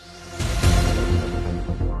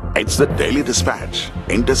It's the Daily Dispatch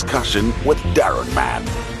in discussion with Darren Mann.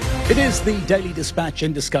 It is the Daily Dispatch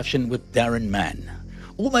in discussion with Darren Mann.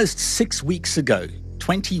 Almost 6 weeks ago,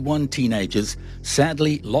 21 teenagers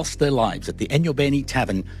sadly lost their lives at the Enyobeni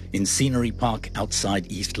Tavern in Scenery Park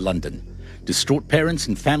outside East London. Distraught parents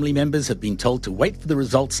and family members have been told to wait for the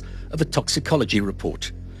results of a toxicology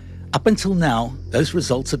report. Up until now, those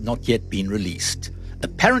results have not yet been released.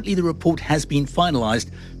 Apparently the report has been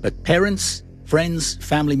finalised, but parents, friends,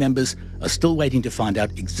 family members are still waiting to find out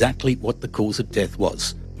exactly what the cause of death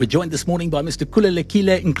was. We're joined this morning by Mr.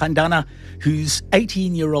 Khululekile Nkandana, whose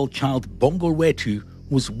 18-year-old child, Bongolwethu,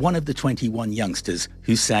 was one of the 21 youngsters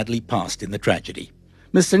who sadly passed in the tragedy.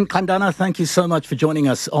 Mr. Nkandana, thank you so much for joining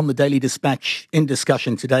us on the Daily Dispatch in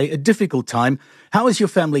discussion today. A difficult time. How is your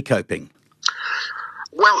family coping?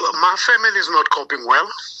 Well, my family is not coping well.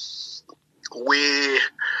 We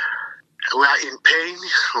are in pain.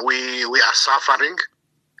 We are suffering.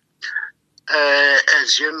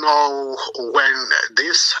 As you know, when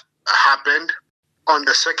this happened, on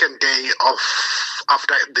the second day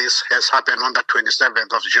after this has happened on the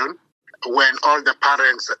 27th of June, when all the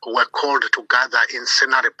parents were called to gather in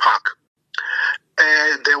Scenery Park,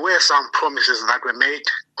 there were some promises that were made,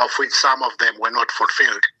 of which some of them were not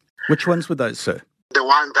fulfilled. Which ones were those, sir? The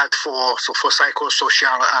one that for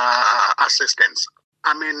psychosocial assistance.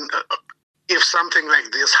 I mean, if something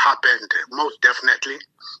like this happened, most definitely,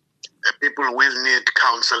 people will need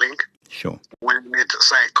counseling. Sure. Will need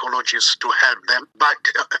psychologists to help them. But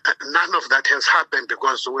none of that has happened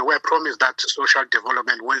because we were promised that social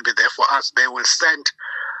development will be there for us. They will send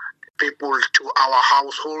people to our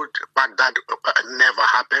household, but that never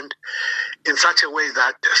happened. In such a way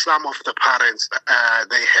that some of the parents,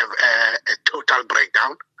 they have a total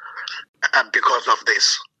breakdown because of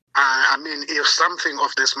this. I mean, if something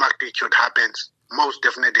of this magnitude happens, most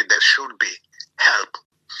definitely there should be help.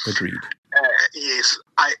 Agreed. Yes,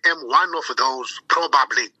 I am one of those,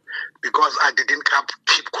 probably, because I didn't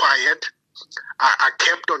keep quiet. I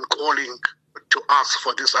kept on calling to ask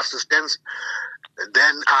for this assistance.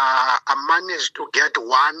 Then I managed to get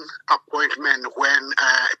one appointment when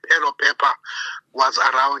Pero Pepper was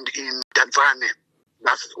around in Tanzania.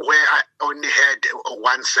 That's where I only had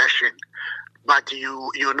one session. But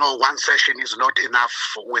you know, one session is not enough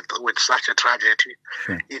with such a tragedy.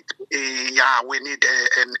 Sure. We need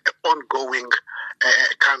an ongoing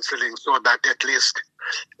counseling so that at least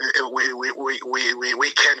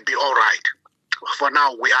we can be all right. For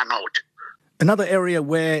now, we are not. Another area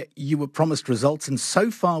where you were promised results, and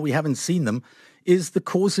so far we haven't seen them, is the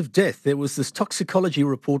cause of death. There was this toxicology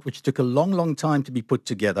report which took a long time to be put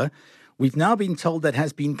together. We've now been told that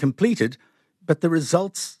has been completed, but the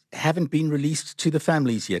results haven't been released to the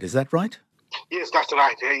families yet. Is that right? Yes, that's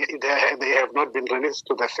right. They have not been released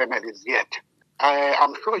to the families yet.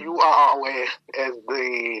 I'm sure you are aware, as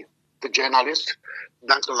the journalist,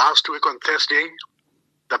 that last week on Thursday,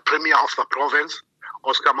 the Premier of the province,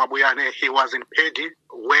 Oscar Mabuyane, he was in Pedi,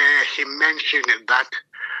 where he mentioned that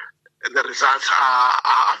the results are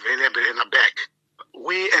available in a bag.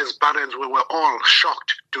 We as parents, we were all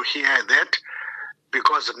shocked to hear that,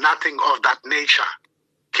 because nothing of that nature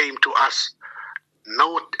came to us.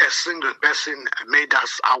 Not a single person made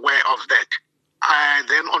us aware of that.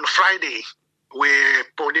 Then on Friday, where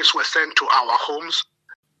police were sent to our homes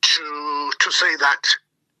to say that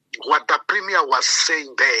what the Premier was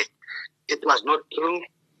saying there, it was not true.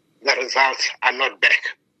 The results are not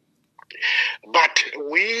back. But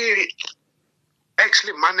we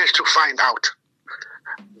actually managed to find out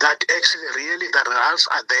that actually really the results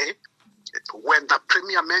are there. When the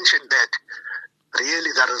Premier mentioned that,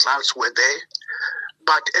 really the results were there.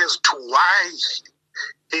 But as to why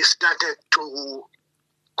he started to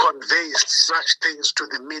convey such things to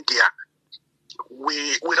the media,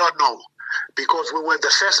 we don't know. Because we were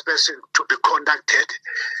the first person to be contacted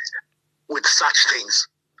with such things,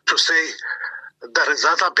 to say the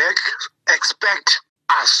results are back, expect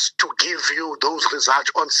us to give you those results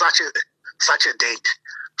on such a date,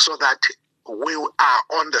 so that we are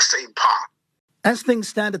on the same par. As things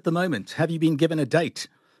stand at the moment, have you been given a date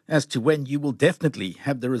as to when you will definitely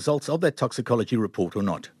have the results of that toxicology report or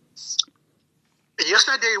not?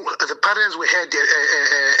 Yesterday, the parents, we had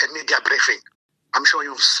a media briefing. I'm sure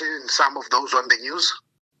you've seen some of those on the news,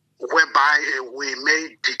 whereby we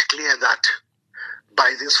made it clear that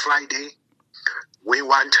by this Friday, we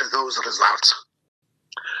want those results.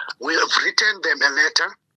 We have written them a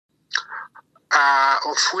letter,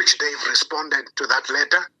 of which they've responded to that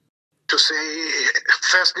letter, to say,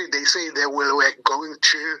 firstly, they say they were going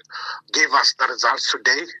to give us the results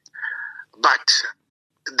today, but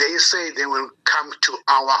they say they will come to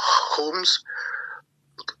our homes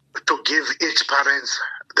give each parent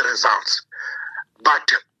the results.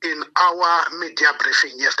 But in our media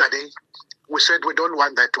briefing yesterday, we said we don't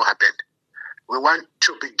want that to happen. We want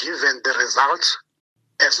to be given the results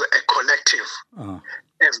as a collective,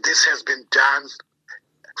 as this has been done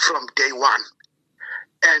from day one.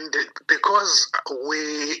 And because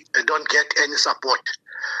we don't get any support,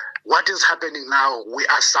 what is happening now, we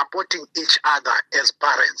are supporting each other as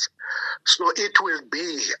parents. So it will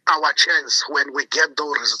be our chance when we get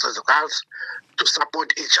those results to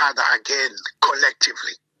support each other again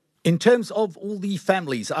collectively. In terms of all the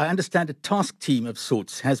families, I understand a task team of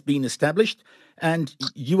sorts has been established, and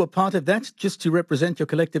you are part of that just to represent your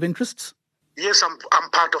collective interests? Yes, I'm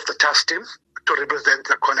part of the task team to represent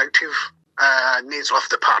the collective needs of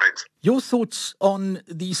the parents. Your thoughts on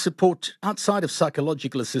the support outside of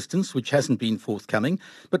psychological assistance, which hasn't been forthcoming,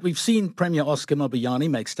 but we've seen Premier Oscar Mabuyane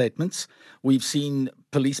make statements. We've seen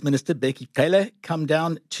Police Minister Bheki Cele come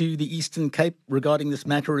down to the Eastern Cape regarding this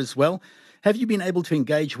matter as well. Have you been able to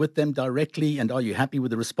engage with them directly, and are you happy with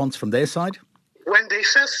the response from their side? When they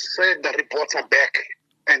first said the reports are back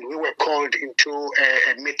and we were called into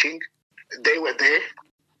a meeting, they were there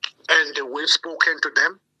and we've spoken to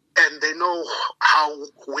them. And they know how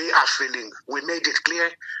we are feeling. We made it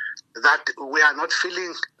clear that we are not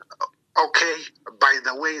feeling okay by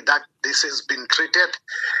the way that this has been treated,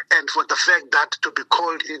 and for the fact that to be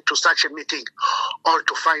called into such a meeting or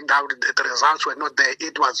to find out that the results were not there,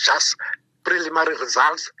 it was just preliminary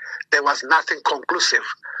results. There was nothing conclusive.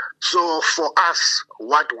 So for us,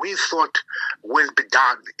 what we thought will be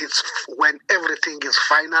done is when everything is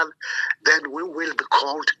final, then we will be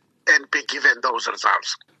called and be given those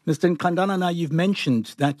results. Mr. Nkandana, now you've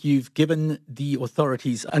mentioned that you've given the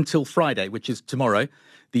authorities until Friday, which is tomorrow,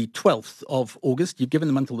 the 12th of August. You've given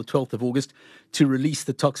them until the 12th of August to release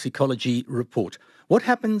the toxicology report. What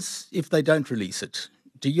happens if they don't release it?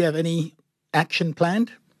 Do you have any action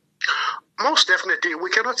planned? Most definitely. We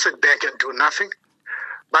cannot sit back and do nothing.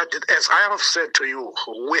 But as I have said to you,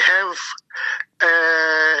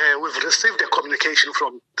 we've received a communication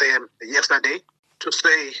from them yesterday to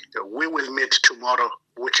say we will meet tomorrow,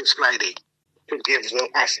 which is Friday, to give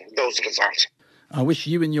us those results. I wish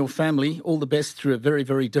you and your family all the best through a very,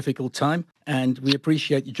 very difficult time, and we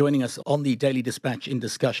appreciate you joining us on the Daily Dispatch in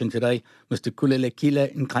discussion today. Mr.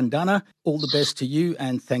 Khululekile Nkandana, all the best to you,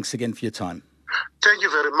 and thanks again for your time. Thank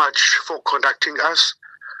you very much for conducting us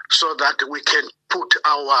so that we can put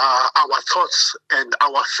our thoughts and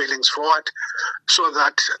our feelings forward so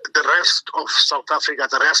that the rest of South Africa,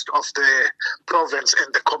 the rest of the province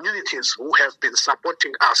and the communities who have been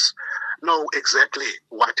supporting us know exactly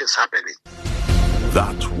what is happening.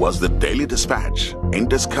 That was the Daily Dispatch in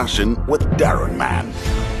discussion with Darren Mann.